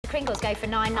Kringles go for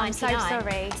 $9.99. I'm so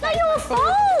sorry. It's not your fault.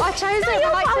 I chose it.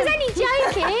 I was only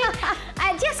joking.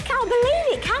 I just can't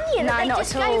believe it, can you? No, They not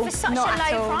just at go all. for such Not a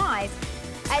at low all. price.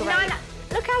 At great.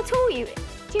 look how tall you.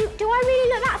 Do I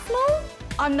really look that small?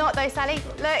 I'm not though, Sally.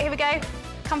 Look, here we go.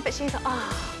 Comfort shoes.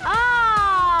 Oh.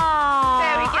 Oh,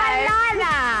 There we go. I like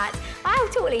that. How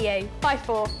tall are you?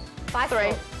 5'4".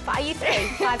 5'3". Are you 3?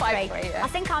 5'3". 5'3", yeah. I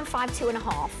think I'm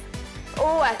 5'2.5".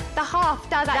 Oh, the half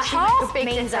does The actually make half a big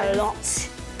means difference. a lot.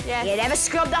 Yes. You never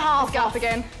scrub the half Go off. up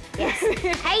again. Yes.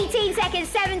 18 seconds,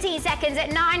 17 seconds at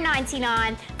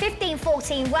 $9.99. 15,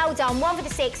 14, well done. 1 for the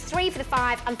 6, 3 for the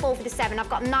 5, and 4 for the 7. I've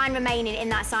got 9 remaining in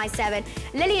that size 7.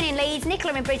 Lillian in Leeds,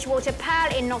 Nicola in Bridgewater,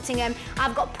 Pearl in Nottingham.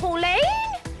 I've got Pauline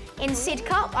in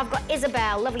Sidcup. I've got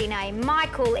Isabel, lovely name.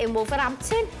 Michael in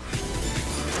Wolverhampton.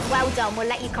 Well done, we'll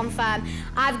let you confirm.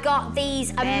 I've got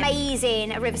these amazing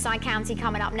Riverside County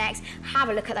coming up next. Have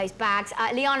a look at those bags.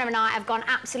 Liana and I have gone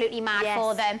absolutely mad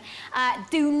for them.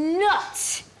 Do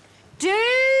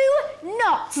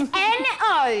not,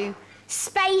 N-O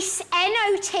space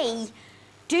N-O-T,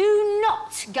 do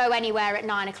not go anywhere at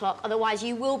 9 o'clock, otherwise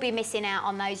you will be missing out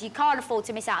on those. You can't afford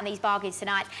to miss out on these bargains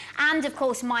tonight. And of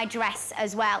course, my dress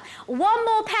as well. One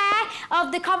more pair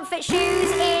of the comfort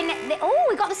shoes in the... Oh,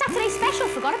 we got the Saturday special,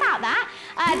 forgot about that.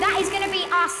 That is going to be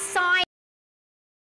our size